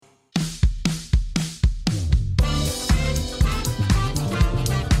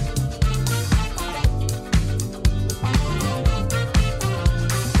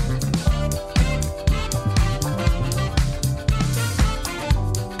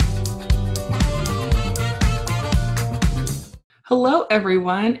Hello,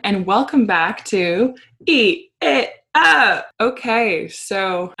 everyone, and welcome back to Eat It Up. Okay,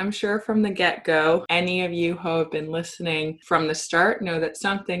 so I'm sure from the get-go, any of you who have been listening from the start know that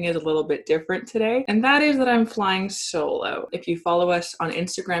something is a little bit different today, and that is that I'm flying solo. If you follow us on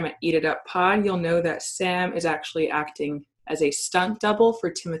Instagram at Eat It Up Pod, you'll know that Sam is actually acting as a stunt double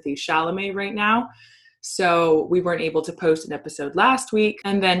for Timothée Chalamet right now. So we weren't able to post an episode last week.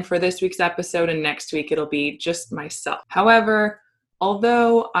 And then for this week's episode and next week, it'll be just myself. However,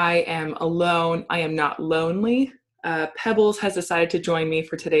 although I am alone, I am not lonely. Pebbles has decided to join me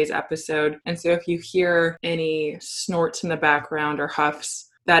for today's episode. And so if you hear any snorts in the background or huffs,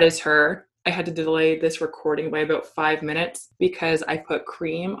 that is her. I had to delay this recording by about 5 minutes because I put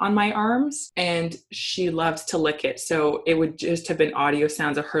cream on my arms and she loves to lick it. So it would just have been audio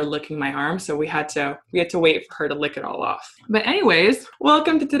sounds of her licking my arm. So we had to wait for her to lick it all off. But anyways,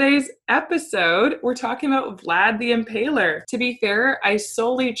 welcome to today's episode. We're talking about Vlad the Impaler. To be fair, I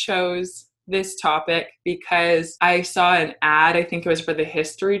solely chose this topic because I saw an ad, I think it was for the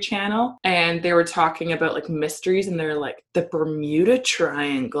History Channel, and they were talking about like mysteries and they're like, the Bermuda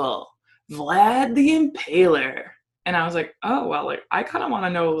Triangle. Vlad the Impaler. And I was like, oh, well, like I kind of want to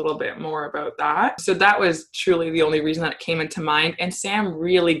know a little bit more about that. So that was truly the only reason that it came into mind. And Sam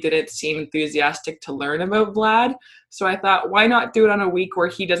really didn't seem enthusiastic to learn about Vlad. So I thought, why not do it on a week where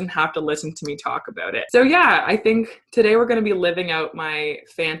he doesn't have to listen to me talk about it? So yeah, I think today we're going to be living out my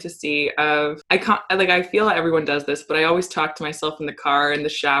fantasy of, I feel that everyone does this, but I always talk to myself in the car, in the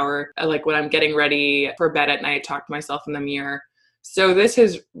shower, like when I'm getting ready for bed at night, I talk to myself in the mirror. So this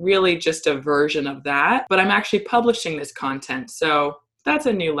is really just a version of that, but I'm actually publishing this content. So that's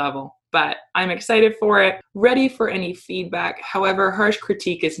a new level, but I'm excited for it, ready for any feedback. However, harsh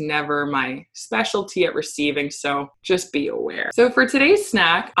critique is never my specialty at receiving, so just be aware. So for today's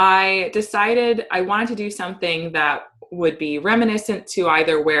snack, I decided I wanted to do something that would be reminiscent to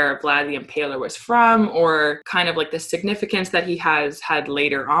either where Vlad the Impaler was from or kind of like the significance that he has had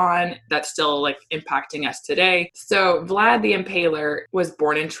later on that's still like impacting us today. So Vlad the Impaler was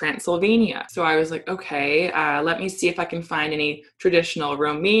born in Transylvania. So I was like, okay, let me see if I can find any traditional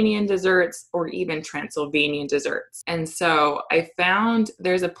Romanian desserts or even Transylvanian desserts. And so I found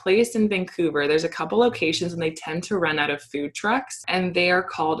there's a place in Vancouver, there's a couple locations and they tend to run out of food trucks and they are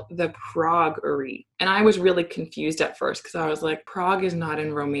called the Praguerie. And I was really confused at first because I was like, Prague is not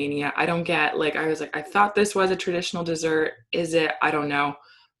in Romania. I don't get, like, I was like, I thought this was a traditional dessert. Is it? I don't know.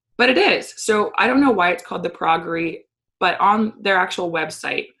 But it is. So I don't know why it's called the Praguerie, but on their actual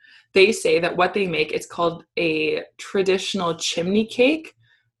website, they say that what they make is called a traditional chimney cake.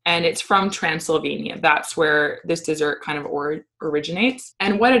 And it's from Transylvania. That's where this dessert kind of originates.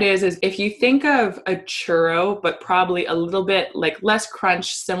 And what it is if you think of a churro, but probably a little bit like less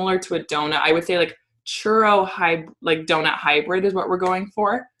crunch, similar to a donut, I would say like churro like donut hybrid is what we're going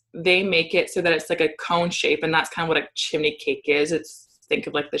for. They make it so that it's like a cone shape, and that's kind of what a chimney cake is. It's, think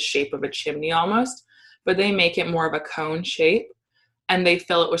of like the shape of a chimney almost, but they make it more of a cone shape. And they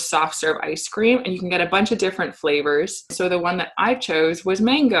fill it with soft serve ice cream, and you can get a bunch of different flavors. So the one that I chose was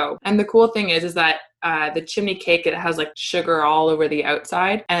mango. And the cool thing is that the chimney cake, it has like sugar all over the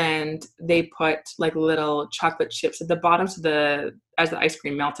outside, and they put like little chocolate chips at the bottom so as the ice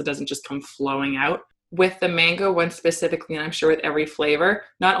cream melts, it doesn't just come flowing out. With the mango one specifically, and I'm sure with every flavor,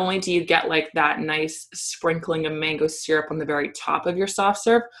 not only do you get like that nice sprinkling of mango syrup on the very top of your soft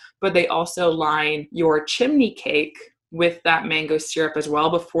serve, but they also line your chimney cake with that mango syrup as well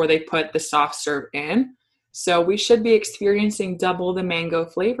before they put the soft serve in. So we should be experiencing double the mango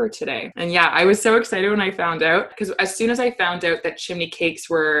flavor today. And yeah, I was so excited when I found out, because as soon as I found out that chimney cakes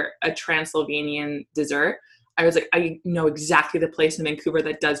were a Transylvanian dessert, I was like, I know exactly the place in Vancouver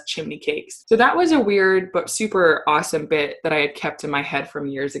that does chimney cakes. So that was a weird but super awesome bit that I had kept in my head from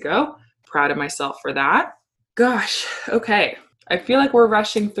years ago. Proud of myself for that. Gosh, okay. I feel like we're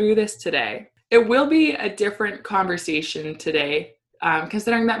rushing through this today. It will be a different conversation today,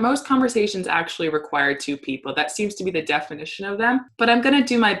 considering that most conversations actually require two people. That seems to be the definition of them. But I'm going to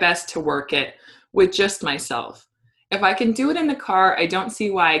do my best to work it with just myself. If I can do it in the car, I don't see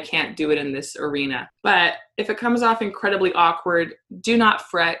why I can't do it in this arena. But if it comes off incredibly awkward, do not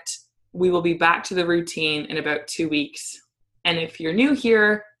fret. We will be back to the routine in about 2 weeks. And if you're new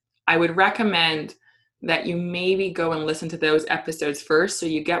here, I would recommend that you maybe go and listen to those episodes first so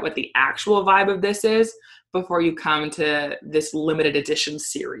you get what the actual vibe of this is before you come to this limited edition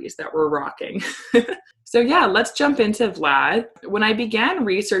series that we're rocking. So yeah, let's jump into Vlad. When I began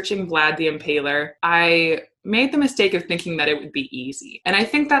researching Vlad the Impaler, I made the mistake of thinking that it would be easy. And I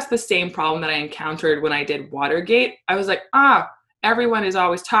think that's the same problem that I encountered when I did Watergate. I was like, everyone is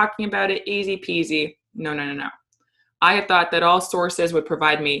always talking about it, easy peasy. No. I had thought that all sources would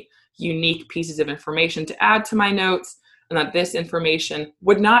provide me unique pieces of information to add to my notes, and that this information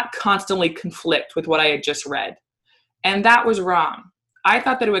would not constantly conflict with what I had just read. And that was wrong. I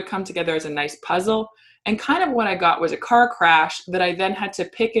thought that it would come together as a nice puzzle, and kind of what I got was a car crash that I then had to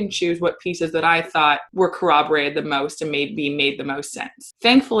pick and choose what pieces that I thought were corroborated the most and made the most sense.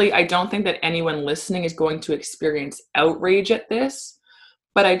 Thankfully, I don't think that anyone listening is going to experience outrage at this,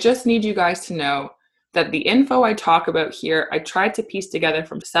 but I just need you guys to know that the info I talk about here, I tried to piece together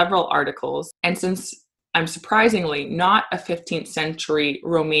from several articles, and since I'm surprisingly not a 15th century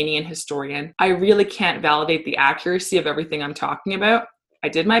Romanian historian, I really can't validate the accuracy of everything I'm talking about. I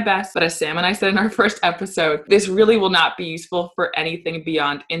did my best, but as Sam and I said in our first episode, this really will not be useful for anything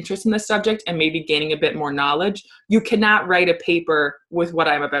beyond interest in the subject and maybe gaining a bit more knowledge. You cannot write a paper with what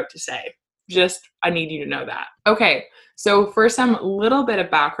I'm about to say. I need you to know that. Okay, so for some little bit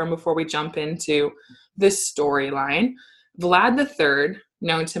of background before we jump into this storyline, Vlad III,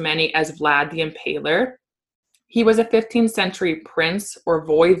 known to many as Vlad the Impaler, he was a 15th century prince or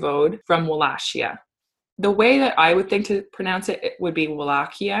voivode from Wallachia. The way that I would think to pronounce it, it would be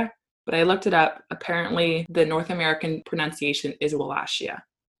Wallachia, but I looked it up. Apparently, the North American pronunciation is Wallachia.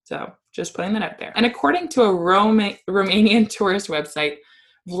 So just putting that out there. And according to a Romanian tourist website,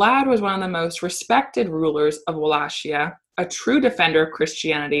 Vlad was one of the most respected rulers of Wallachia, a true defender of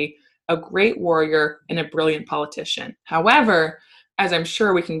Christianity, a great warrior, and a brilliant politician. However, as I'm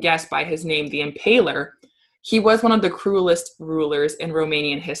sure we can guess by his name, the Impaler, he was one of the cruelest rulers in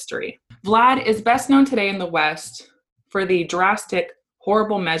Romanian history. Vlad is best known today in the West for the drastic,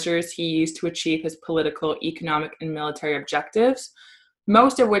 horrible measures he used to achieve his political, economic, and military objectives,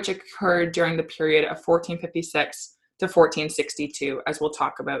 most of which occurred during the period of 1456 to 1462, as we'll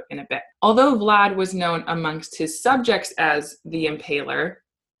talk about in a bit. Although Vlad was known amongst his subjects as the Impaler,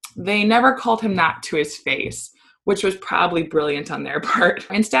 they never called him that to his face, which was probably brilliant on their part.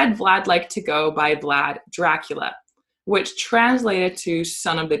 Instead, Vlad liked to go by Vlad Dracula, which translated to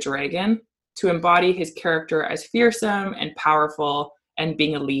Son of the Dragon, to embody his character as fearsome and powerful and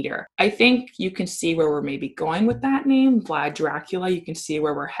being a leader. I think you can see where we're maybe going with that name, Vlad Dracula. You can see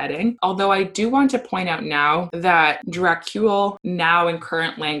where we're heading. Although I do want to point out now that Dracul now in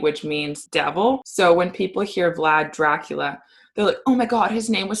current language means devil. So when people hear Vlad Dracula, they're like, oh my God, his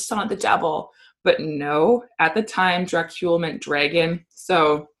name was Son of the Devil. But no, at the time, Dracul meant dragon.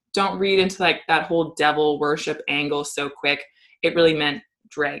 So don't read into like that whole devil worship angle so quick. It really meant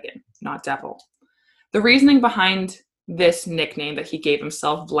dragon, not devil. The reasoning behind this nickname that he gave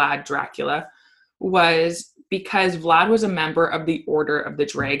himself, Vlad Dracula, was because Vlad was a member of the Order of the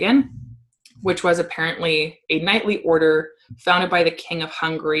Dragon, which was apparently a knightly order founded by the King of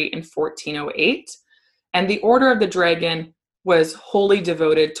Hungary in 1408. And the Order of the Dragon was wholly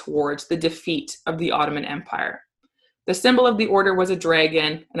devoted towards the defeat of the Ottoman Empire. The symbol of the order was a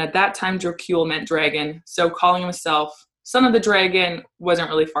dragon, and at that time Dracul meant dragon, so calling himself Son of the Dragon wasn't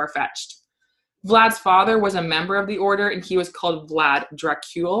really far-fetched. Vlad's father was a member of the order, and he was called Vlad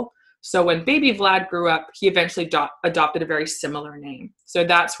Dracul, so when baby Vlad grew up, he eventually adopted a very similar name. So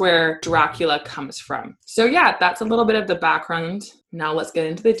that's where Dracula comes from. So yeah, that's a little bit of the background. Now let's get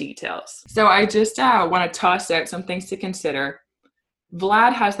into the details. So I just want to toss out some things to consider.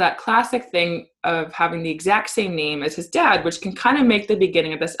 Vlad has that classic thing of having the exact same name as his dad, which can kind of make the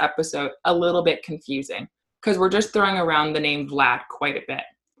beginning of this episode a little bit confusing because we're just throwing around the name Vlad quite a bit.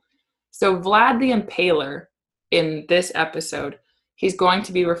 So Vlad the Impaler in this episode, he's going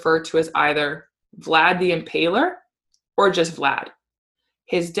to be referred to as either Vlad the Impaler or just Vlad.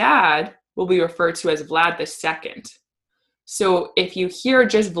 His dad will be referred to as Vlad II. So if you hear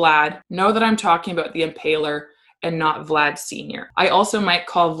just Vlad, know that I'm talking about the Impaler and not Vlad Sr. I also might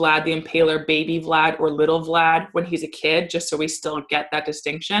call Vlad the Impaler baby Vlad or little Vlad when he's a kid, just so we still get that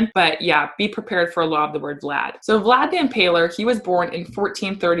distinction. But yeah, be prepared for a lot of the word Vlad. So Vlad the Impaler, he was born in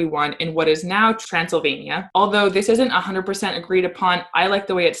 1431 in what is now Transylvania. Although this isn't 100% agreed upon, I like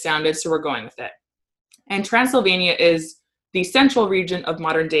the way it sounded, so we're going with it. And Transylvania is the central region of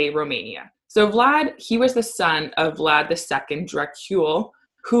modern-day Romania. So Vlad, he was the son of Vlad II Dracul,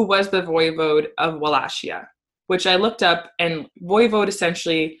 who was the voivode of Wallachia, which I looked up, and voivode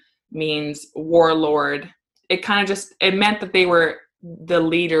essentially means warlord. It meant that they were the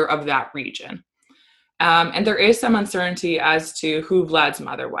leader of that region. And there is some uncertainty as to who Vlad's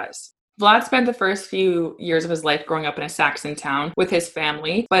mother was. Vlad spent the first few years of his life growing up in a Saxon town with his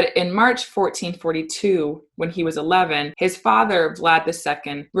family, but in March 1442, when he was 11, his father, Vlad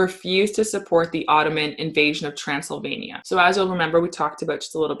II, refused to support the Ottoman invasion of Transylvania. So as you'll remember, we talked about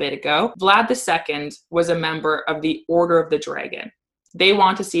just a little bit ago, Vlad II was a member of the Order of the Dragon. They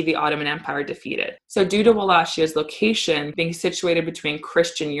want to see the Ottoman Empire defeated. So due to Wallachia's location being situated between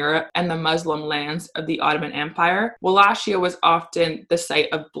Christian Europe and the Muslim lands of the Ottoman Empire, Wallachia was often the site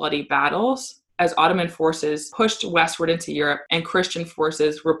of bloody battles as Ottoman forces pushed westward into Europe and Christian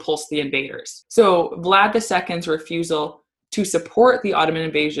forces repulsed the invaders. So Vlad II's refusal to support the Ottoman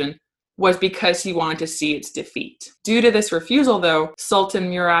invasion was because he wanted to see its defeat. Due to this refusal, though, Sultan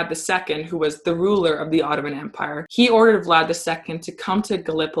Murad II, who was the ruler of the Ottoman Empire, he ordered Vlad II to come to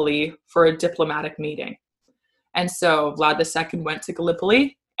Gallipoli for a diplomatic meeting. And so Vlad II went to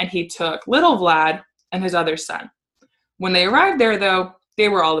Gallipoli, and he took little Vlad and his other son. When they arrived there, though, they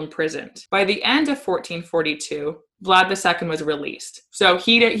were all imprisoned. By the end of 1442, Vlad II was released. So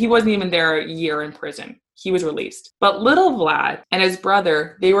he wasn't even there a year in prison. He was released. But little Vlad and his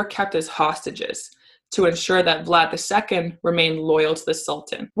brother, they were kept as hostages to ensure that Vlad II remained loyal to the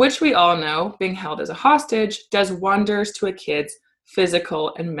Sultan, which we all know, being held as a hostage, does wonders to a kid's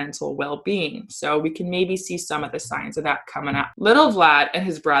physical and mental well-being. So we can maybe see some of the signs of that coming up. Little Vlad and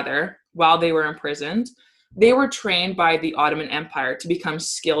his brother, while they were imprisoned, they were trained by the Ottoman Empire to become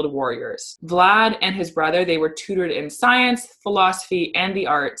skilled warriors. Vlad and his brother, they were tutored in science, philosophy, and the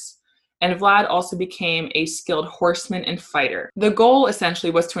arts. And Vlad also became a skilled horseman and fighter. The goal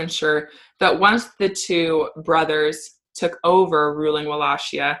essentially was to ensure that once the two brothers took over ruling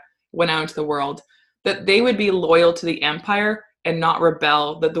Wallachia, went out into the world, that they would be loyal to the empire and not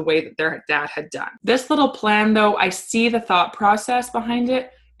rebel the way that their dad had done. This little plan, though, I see the thought process behind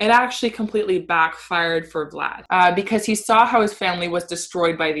it. It actually completely backfired for Vlad because he saw how his family was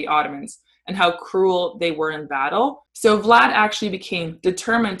destroyed by the Ottomans and how cruel they were in battle. So Vlad actually became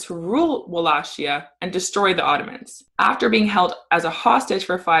determined to rule Wallachia and destroy the Ottomans. After being held as a hostage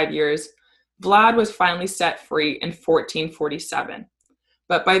for 5 years, Vlad was finally set free in 1447.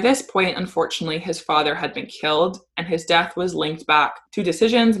 But by this point, unfortunately, his father had been killed, and his death was linked back to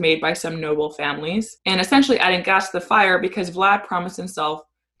decisions made by some noble families, and essentially adding gas to the fire because Vlad promised himself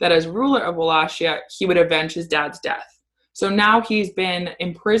that as ruler of Wallachia, he would avenge his dad's death. So now he's been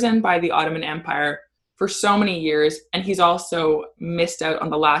imprisoned by the Ottoman Empire for so many years, and he's also missed out on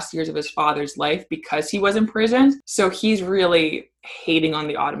the last years of his father's life because he was imprisoned. So he's really hating on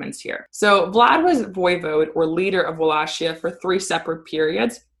the Ottomans here. So Vlad was voivode or leader of Wallachia for 3 separate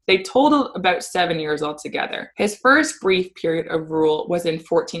periods. They totaled about 7 years altogether. His first brief period of rule was in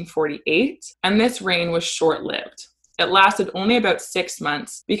 1448, and this reign was short-lived. It lasted only about 6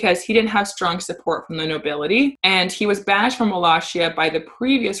 months because he didn't have strong support from the nobility, and he was banished from Wallachia by the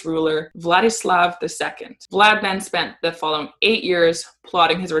previous ruler, Vladislav II. Vlad then spent the following 8 years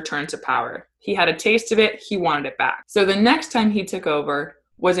plotting his return to power. He had a taste of it, he wanted it back. So the next time he took over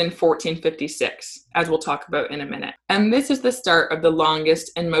was in 1456, as we'll talk about in a minute. And this is the start of the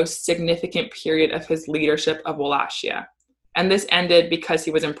longest and most significant period of his leadership of Wallachia. And this ended because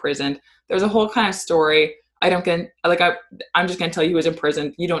he was imprisoned. There's a whole kind of story. I'm just going to tell you he was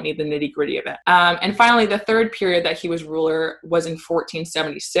imprisoned. You don't need the nitty gritty of it. And finally, the third period that he was ruler was in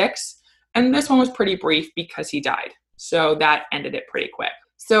 1476. And this one was pretty brief because he died. So that ended it pretty quick.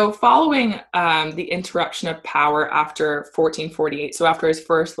 So following the interruption of power after 1448, so after his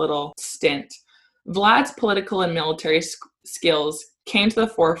first little stint, Vlad's political and military skills came to the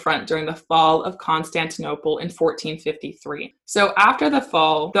forefront during the fall of Constantinople in 1453. So after the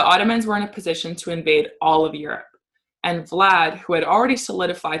fall, the Ottomans were in a position to invade all of Europe. And Vlad, who had already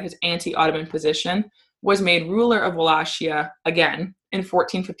solidified his anti-Ottoman position, was made ruler of Wallachia again in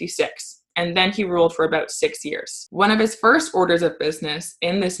 1456. And then he ruled for about 6 years. One of his first orders of business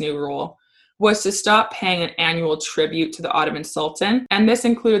in this new rule was to stop paying an annual tribute to the Ottoman Sultan, and this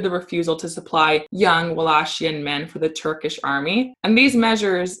included the refusal to supply young Wallachian men for the Turkish army. And these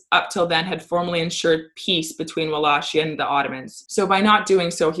measures, up till then, had formally ensured peace between Wallachia and the Ottomans. So by not doing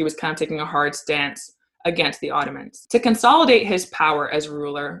so, he was kind of taking a hard stance against the Ottomans. To consolidate his power as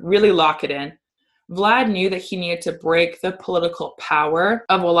ruler, really lock it in, Vlad knew that he needed to break the political power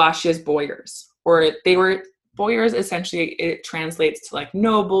of Wallachia's boyars, boyars, essentially, it translates to like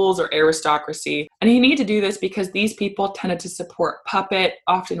nobles or aristocracy. And he needed to do this because these people tended to support puppet,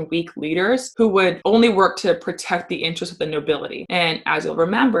 often weak leaders who would only work to protect the interests of the nobility. And as you'll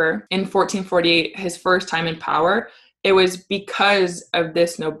remember, in 1448, his first time in power, it was because of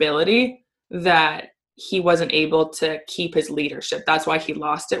this nobility that he wasn't able to keep his leadership. That's why he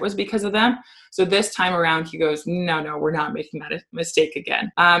lost it, was because of them. So this time around, he goes, no, we're not making that mistake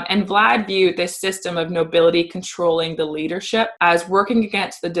again. And Vlad viewed this system of nobility controlling the leadership as working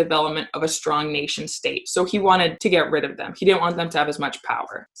against the development of a strong nation state. So he wanted to get rid of them. He didn't want them to have as much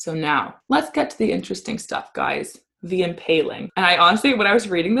power. So now, let's get to the interesting stuff, guys. The impaling. And I honestly, when I was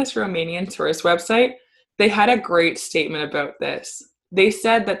reading this Romanian tourist website, they had a great statement about this. They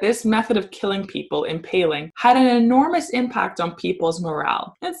said that this method of killing people, impaling, had an enormous impact on people's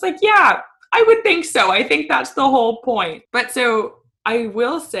morale. And it's like, yeah, I would think so. I think that's the whole point. But so I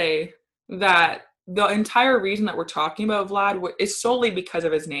will say that the entire reason that we're talking about Vlad is solely because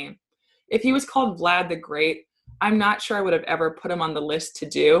of his name. If he was called Vlad the Great, I'm not sure I would have ever put him on the list to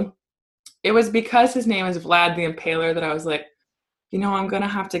do. It was because his name is Vlad the Impaler that I was like, I'm going to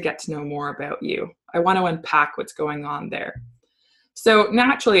have to get to know more about you. I want to unpack what's going on there. So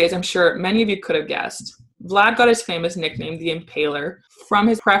naturally, as I'm sure many of you could have guessed, Vlad got his famous nickname, the Impaler, from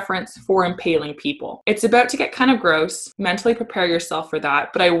his preference for impaling people. It's about to get kind of gross. Mentally prepare yourself for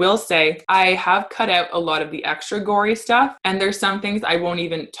that. But I will say I have cut out a lot of the extra gory stuff, and there's some things I won't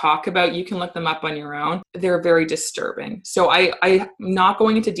even talk about. You can look them up on your own. They're very disturbing. So I'm not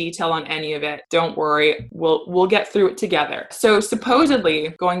going into detail on any of it. Don't worry. We'll get through it together. So supposedly,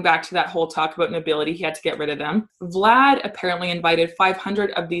 going back to that whole talk about nobility, he had to get rid of them. Vlad apparently invited 500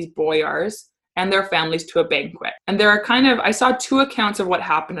 of these boyars and their families to a banquet. And there are I saw two accounts of what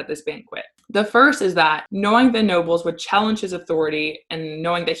happened at this banquet. The first is that knowing the nobles would challenge his authority and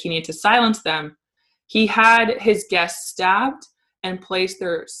knowing that he needed to silence them, he had his guests stabbed and placed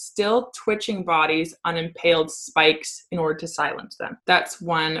their still twitching bodies on impaled spikes in order to silence them. That's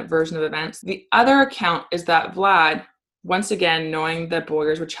one version of events. The other account is that Vlad, once again, knowing that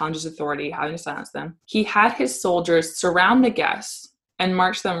boyars would challenge his authority, having to silence them, he had his soldiers surround the guests and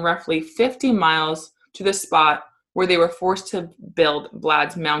marched them roughly 50 miles to the spot where they were forced to build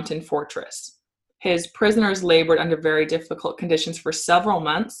Vlad's mountain fortress. His prisoners labored under very difficult conditions for several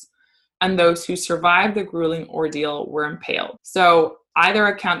months, and those who survived the grueling ordeal were impaled. So either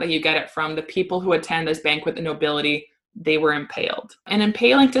account that you get it from, the people who attend this banquet, the nobility, they were impaled. And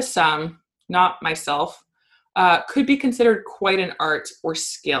impaling to some, not myself, could be considered quite an art or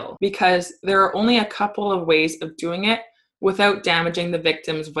skill, because there are only a couple of ways of doing it without damaging the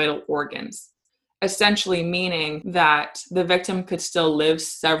victim's vital organs, essentially meaning that the victim could still live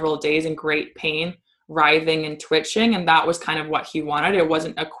several days in great pain, writhing and twitching, and that was kind of what he wanted. It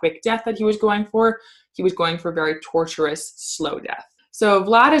wasn't a quick death that he was going for. He was going for very torturous, slow death. So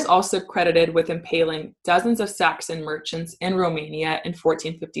Vlad is also credited with impaling dozens of Saxon merchants in Romania in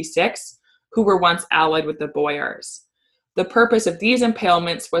 1456, who were once allied with the boyars. The purpose of these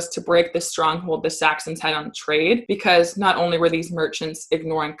impalements was to break the stronghold the Saxons had on trade, because not only were these merchants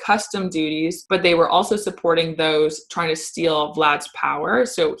ignoring custom duties, but they were also supporting those trying to steal Vlad's power,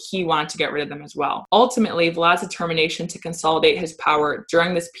 so he wanted to get rid of them as well. Ultimately, Vlad's determination to consolidate his power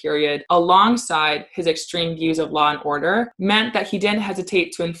during this period, alongside his extreme views of law and order, meant that he didn't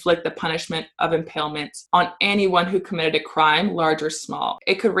hesitate to inflict the punishment of impalement on anyone who committed a crime, large or small.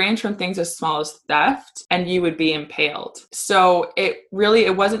 It could range from things as small as theft, and you would be impaled. So it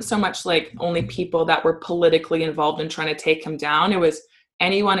wasn't so much like only people that were politically involved in trying to take him down. It was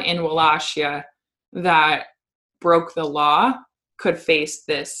anyone in Wallachia that broke the law could face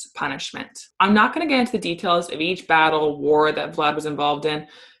this punishment. I'm not going to get into the details of each battle, war that Vlad was involved in,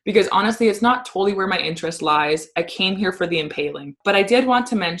 because honestly, it's not totally where my interest lies. I came here for the impaling. But I did want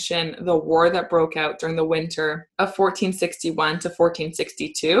to mention the war that broke out during the winter of 1461 to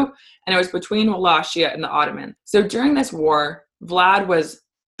 1462, and it was between Wallachia and the Ottomans. So during this war, Vlad was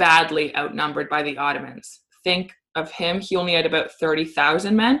badly outnumbered by the Ottomans. Think of him, he only had about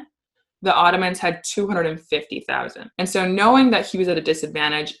 30,000 men. The Ottomans had 250,000. And so knowing that he was at a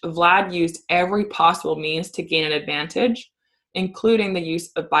disadvantage, Vlad used every possible means to gain an advantage, including the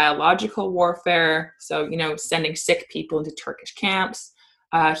use of biological warfare. So, sending sick people into Turkish camps.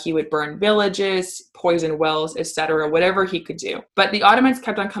 He would burn villages, poison wells, etc., whatever he could do. But the Ottomans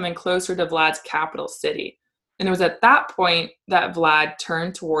kept on coming closer to Vlad's capital city. And it was at that point that Vlad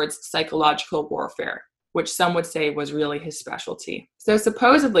turned towards psychological warfare, which some would say was really his specialty. So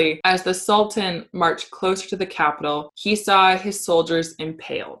supposedly, as the Sultan marched closer to the capital, he saw his soldiers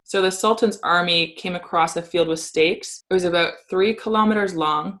impaled. So the Sultan's army came across a field with stakes. It was about 3 kilometers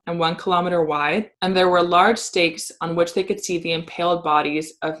long and 1 kilometer wide, and there were large stakes on which they could see the impaled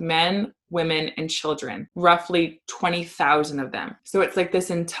bodies of men, women, and children, roughly 20,000 of them. So it's like this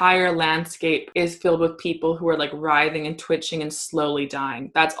entire landscape is filled with people who are like writhing and twitching and slowly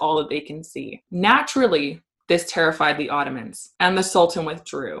dying. That's all that they can see. Naturally, this terrified the Ottomans, and the Sultan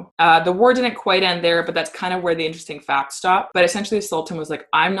withdrew. The war didn't quite end there, but that's kind of where the interesting facts stop. But essentially, the Sultan was like,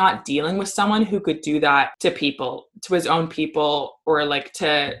 I'm not dealing with someone who could do that to people, to his own people, or like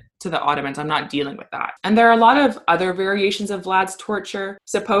to the Ottomans. I'm not dealing with that. And there are a lot of other variations of Vlad's torture.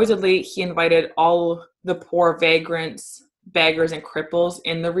 Supposedly, he invited all the poor vagrants beggars and cripples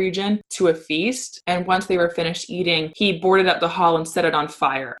in the region to a feast. And once they were finished eating, he boarded up the hall and set it on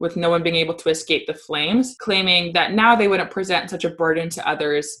fire, with no one being able to escape the flames, claiming that now they wouldn't present such a burden to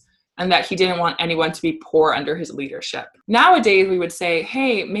others and that he didn't want anyone to be poor under his leadership. Nowadays, we would say,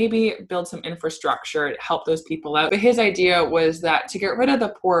 hey, maybe build some infrastructure to help those people out. But his idea was that to get rid of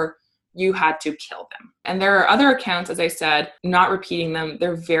the poor, you had to kill them. And there are other accounts, as I said, not repeating them.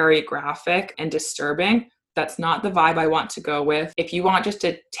 They're very graphic and disturbing. That's not the vibe I want to go with. If you want just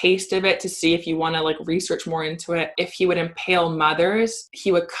a taste of it to see if you want to research more into it, if he would impale mothers,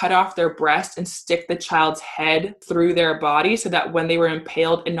 he would cut off their breast and stick the child's head through their body so that when they were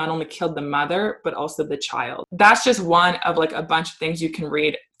impaled, it not only killed the mother, but also the child. That's just one of a bunch of things you can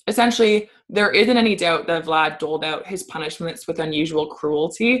read. Essentially, there isn't any doubt that Vlad doled out his punishments with unusual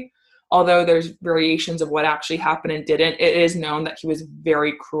cruelty. Although there's variations of what actually happened and didn't, it is known that he was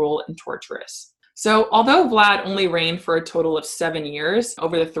very cruel and torturous. So although Vlad only reigned for a total of 7 years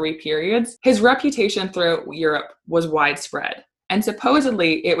over the 3 periods, his reputation throughout Europe was widespread. And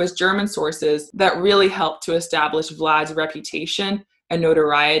supposedly it was German sources that really helped to establish Vlad's reputation and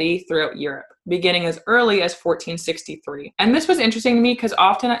notoriety throughout Europe, beginning as early as 1463. And this was interesting to me because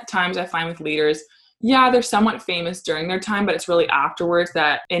often at times I find with leaders, yeah, they're somewhat famous during their time, but it's really afterwards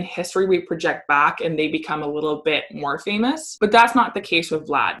that in history we project back and they become a little bit more famous. But that's not the case with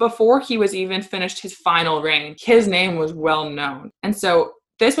Vlad. Before he was even finished his final reign, his name was well known. And so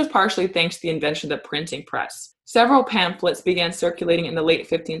this was partially thanks to the invention of the printing press. Several pamphlets began circulating in the late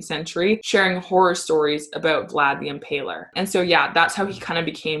 15th century, sharing horror stories about Vlad the Impaler. And so, yeah, that's how he kind of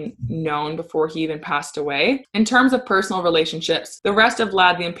became known before he even passed away. In terms of personal relationships, the rest of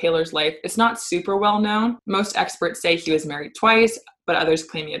Vlad the Impaler's life is not super well known. Most experts say he was married twice, but others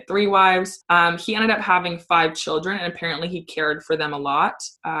claim he had 3 wives. He ended up having 5 children, and apparently he cared for them a lot.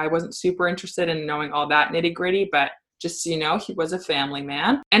 I wasn't super interested in knowing all that nitty-gritty, but just so you know, he was a family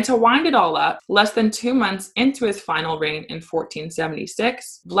man. And to wind it all up, less than 2 months into his final reign in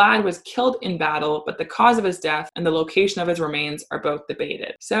 1476, Vlad was killed in battle, but the cause of his death and the location of his remains are both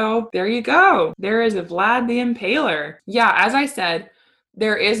debated. So there you go. There is Vlad the Impaler. Yeah, as I said,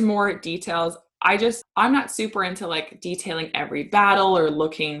 there is more details. I'm not super into detailing every battle or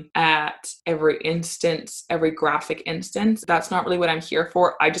looking at every instance, every graphic instance. That's not really what I'm here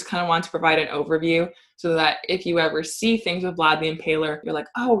for. I just kind of want to provide an overview so that if you ever see things with Vlad the Impaler, you're like,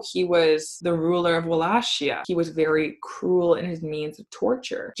 oh, he was the ruler of Wallachia. He was very cruel in his means of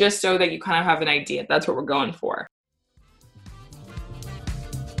torture, just so that you kind of have an idea. That's what we're going for.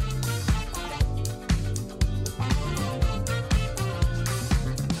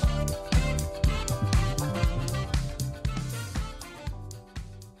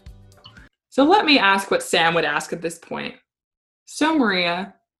 So let me ask what Sam would ask at this point. So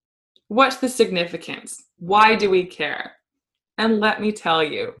Maria, what's the significance? Why do we care? And let me tell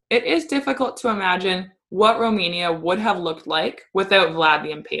you, it is difficult to imagine what Romania would have looked like without Vlad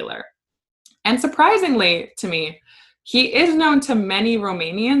the Impaler. And surprisingly to me, he is known to many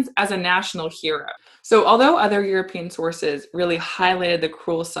Romanians as a national hero. So although other European sources really highlighted the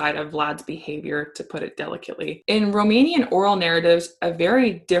cruel side of Vlad's behavior, to put it delicately, in Romanian oral narratives, a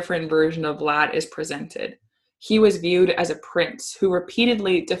very different version of Vlad is presented. He was viewed as a prince who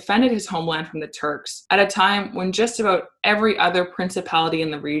repeatedly defended his homeland from the Turks at a time when just about every other principality in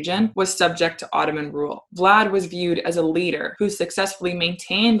the region was subject to Ottoman rule. Vlad was viewed as a leader who successfully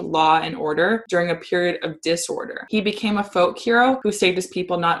maintained law and order during a period of disorder. He became a folk hero who saved his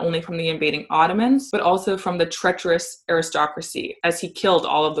people not only from the invading Ottomans, but also from the treacherous aristocracy, as he killed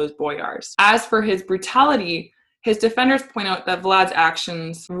all of those boyars. As for his brutality, his defenders point out that Vlad's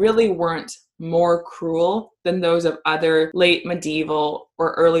actions really weren't more cruel than those of other late medieval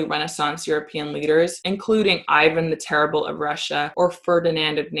or early Renaissance European leaders, including Ivan the Terrible of Russia or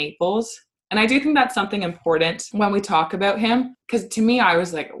Ferdinand of Naples. And I do think that's something important when we talk about him, because to me, I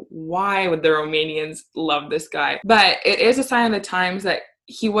was like, why would the Romanians love this guy? But it is a sign of the times that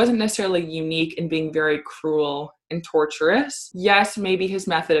he wasn't necessarily unique in being very cruel and torturous. Yes, maybe his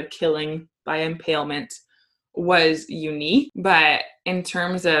method of killing by impalement was unique, but in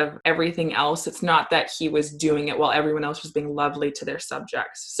terms of everything else, it's not that he was doing it while everyone else was being lovely to their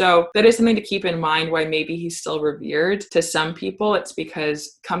subjects. So that is something to keep in mind why maybe he's still revered to some people. It's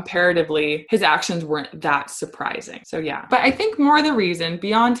because comparatively, his actions weren't that surprising. So yeah, but I think more the reason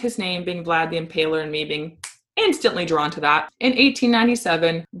beyond his name being Vlad the Impaler and me being instantly drawn to that, in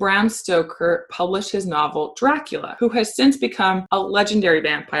 1897, Bram Stoker published his novel Dracula, who has since become a legendary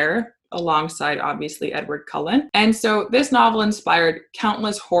vampire, alongside obviously Edward Cullen. And so this novel inspired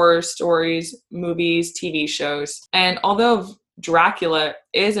countless horror stories, movies, TV shows. And although Dracula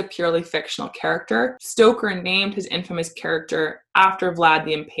is a purely fictional character, Stoker named his infamous character after Vlad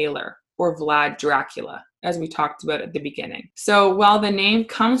the Impaler, or Vlad Dracula, as we talked about at the beginning. So while the name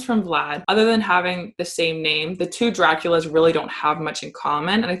comes from Vlad, other than having the same name, the two Draculas really don't have much in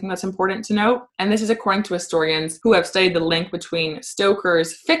common, and I think that's important to note. And this is according to historians who have studied the link between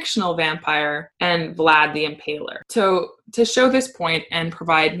Stoker's fictional vampire and Vlad the Impaler. So to show this point and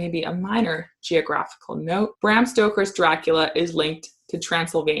provide maybe a minor geographical note, Bram Stoker's Dracula is linked to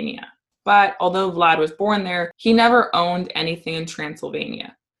Transylvania. But although Vlad was born there, he never owned anything in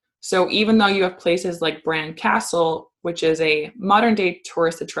Transylvania. So even though you have places like Bran Castle, which is a modern-day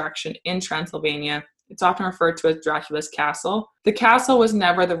tourist attraction in Transylvania, it's often referred to as Dracula's Castle. The castle was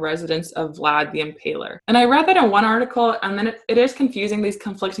never the residence of Vlad the Impaler. And I read that in one article, and then it is confusing, these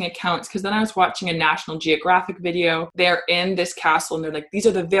conflicting accounts, because then I was watching a National Geographic video. They're in this castle, and they're like, these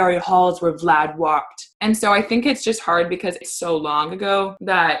are the very halls where Vlad walked. And so I think it's just hard because it's so long ago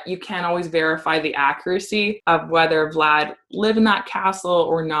that you can't always verify the accuracy of whether Vlad lived in that castle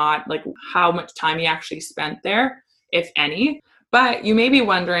or not, like how much time he actually spent there, if any. But you may be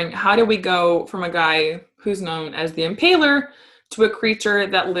wondering, how do we go from a guy who's known as the Impaler to a creature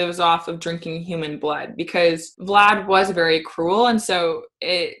that lives off of drinking human blood? Because Vlad was very cruel, and so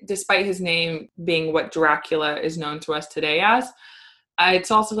despite his name being what Dracula is known to us today as,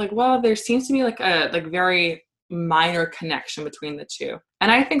 it's also like, well, there seems to be like a very minor connection between the two.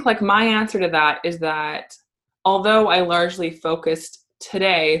 And I think like my answer to that is that although I largely focused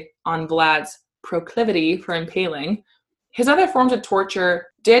today on Vlad's proclivity for impaling, his other forms of torture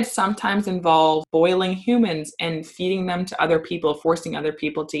did sometimes involve boiling humans and feeding them to other people, forcing other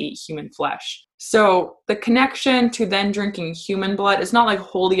people to eat human flesh. So the connection to then drinking human blood is not like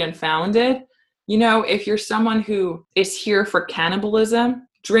wholly unfounded. You know, if you're someone who is here for cannibalism,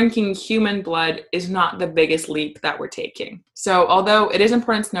 drinking human blood is not the biggest leap that we're taking. So although it is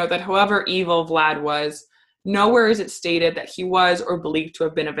important to note that however evil Vlad was, nowhere is it stated that he was or believed to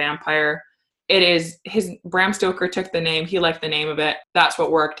have been a vampire. It is Bram Stoker took the name, he liked the name of it, that's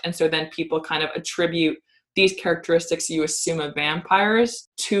what worked. And so then people kind of attribute these characteristics you assume of vampires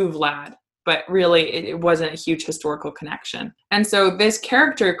to Vlad. But really, it wasn't a huge historical connection. And so this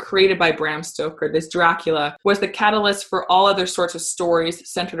character created by Bram Stoker, this Dracula, was the catalyst for all other sorts of stories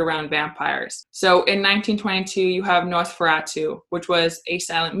centered around vampires. So in 1922, you have Nosferatu, which was a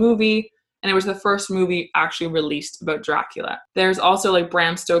silent movie, and it was the first movie actually released about Dracula. There's also like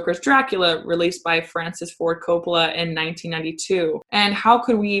Bram Stoker's Dracula, released by Francis Ford Coppola in 1992. And how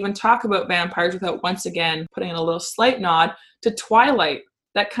could we even talk about vampires without once again putting in a little slight nod to Twilight,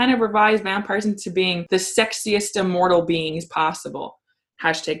 that kind of revised vampires into being the sexiest immortal beings possible.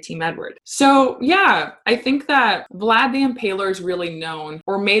 Hashtag Team Edward. So yeah, I think that Vlad the Impaler is really known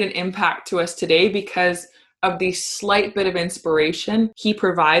or made an impact to us today because of the slight bit of inspiration he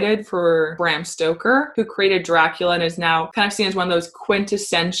provided for Bram Stoker, who created Dracula and is now kind of seen as one of those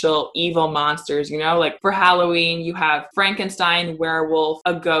quintessential evil monsters, you know? Like for Halloween, you have Frankenstein, werewolf,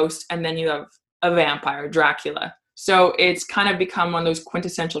 a ghost, and then you have a vampire, Dracula. So it's kind of become one of those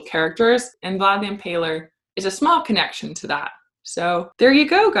quintessential characters, and Vlad the Impaler is a small connection to that. So there you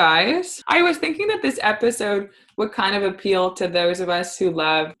go, guys. I was thinking that this episode would kind of appeal to those of us who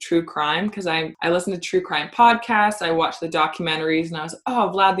love true crime, because I listen to true crime podcasts, I watch the documentaries, and I was,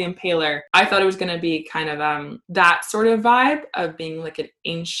 oh, Vlad the Impaler. I thought it was going to be kind of that sort of vibe of being like an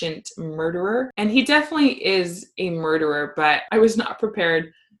ancient murderer. And he definitely is a murderer, but I was not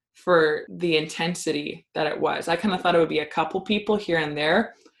prepared for the intensity that it was. I kind of thought it would be a couple people here and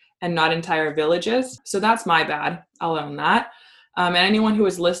there and not entire villages. So that's my bad. I'll own that. And anyone who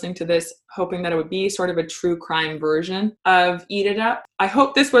is listening to this, hoping that it would be sort of a true crime version of Eat It Up, I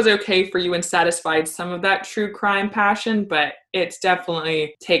hope this was okay for you and satisfied some of that true crime passion, but it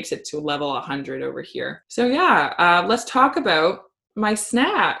definitely takes it to level 100 over here. So yeah, let's talk about my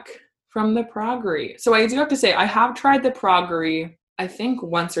snack from the Proggery. So I do have to say, I have tried the Proggery I think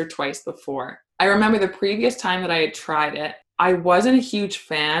once or twice before. I remember the previous time that I had tried it, I wasn't a huge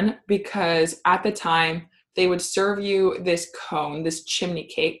fan because at the time they would serve you this cone, this chimney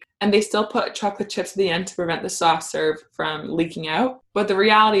cake, and they still put chocolate chips at the end to prevent the soft serve from leaking out. But the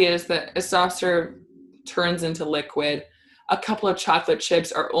reality is that a soft serve turns into liquid. A couple of chocolate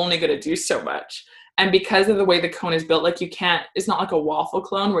chips are only going to do so much. And because of the way the cone is built, like it's not like a waffle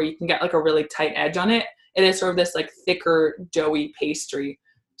cone where you can get like a really tight edge on it. It is sort of this like thicker, doughy pastry.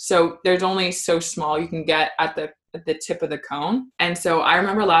 So there's only so small you can get at the tip of the cone. And so I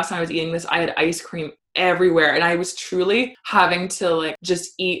remember last time I was eating this, I had ice cream everywhere. And I was truly having to like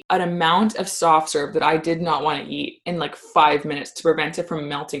just eat an amount of soft serve that I did not want to eat in like 5 minutes to prevent it from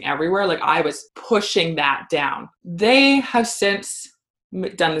melting everywhere. Like I was pushing that down. They have since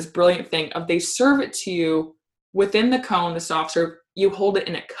done this brilliant thing of they serve it to you within the cone, the soft serve, you hold it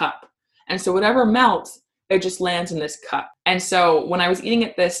in a cup. And so whatever melts, it just lands in this cup. And so when I was eating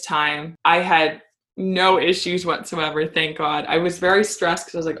it this time, I had no issues whatsoever, thank God. I was very stressed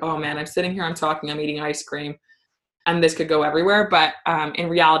because I was like, oh man, I'm sitting here, I'm talking, I'm eating ice cream, and this could go everywhere. But in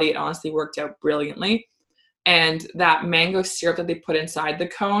reality, it honestly worked out brilliantly. And that mango syrup that they put inside the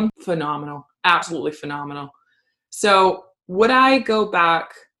cone, phenomenal, absolutely phenomenal. So would I go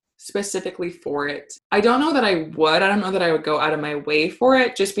back specifically for it? I don't know that I would. I don't know that I would go out of my way for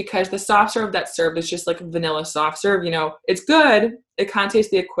it, just because the soft serve that's served is just like vanilla soft serve. You know, it's good. It kind of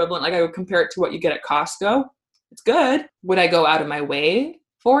tastes the equivalent. Like I would compare it to what you get at Costco. It's good. Would I go out of my way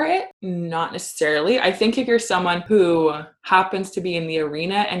for it? Not necessarily. I think if you're someone who happens to be in the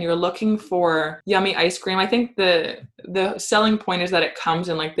arena and you're looking for yummy ice cream, I think the selling point is that it comes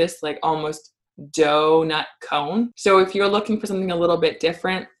in like this, like almost donut cone. So if you're looking for something a little bit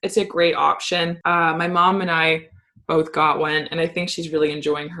different, it's a great option. My mom and I both got one, and I think she's really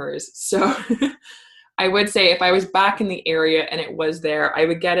enjoying hers. So I would say if I was back in the area and it was there, I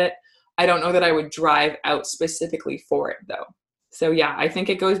would get it. I don't know that I would drive out specifically for it though. So yeah, I think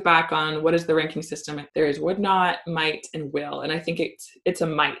it goes back on what is the ranking system. There is would not, might, and will. And I think it's a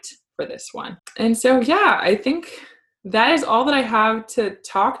might for this one. And so yeah, I think that is all that I have to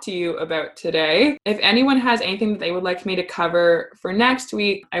talk to you about today. If anyone has anything that they would like me to cover for next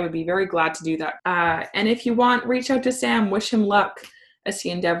week, I would be very glad to do that. And if you want, reach out to Sam, wish him luck as he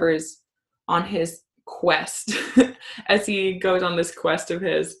endeavors on his quest, as he goes on this quest of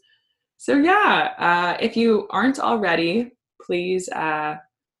his. So yeah, if you aren't already, please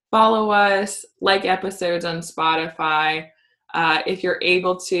follow us, like episodes on Spotify. If you're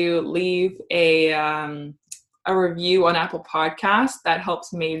able to leave a review on Apple Podcasts, that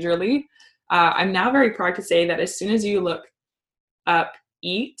helps majorly. I'm now very proud to say that as soon as you look up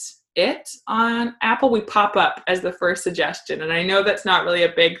Eat It on Apple, we pop up as the first suggestion. And I know that's not really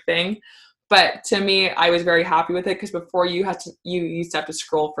a big thing, but to me, I was very happy with it because before you used to have to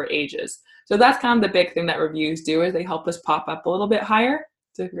scroll for ages. So that's kind of the big thing that reviews do, is they help us pop up a little bit higher.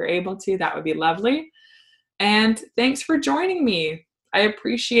 So if you're able to, that would be lovely. And thanks for joining me. I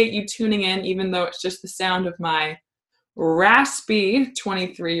appreciate you tuning in, even though it's just the sound of my raspy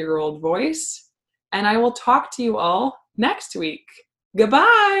 23-year-old voice. And I will talk to you all next week.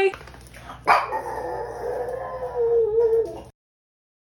 Goodbye.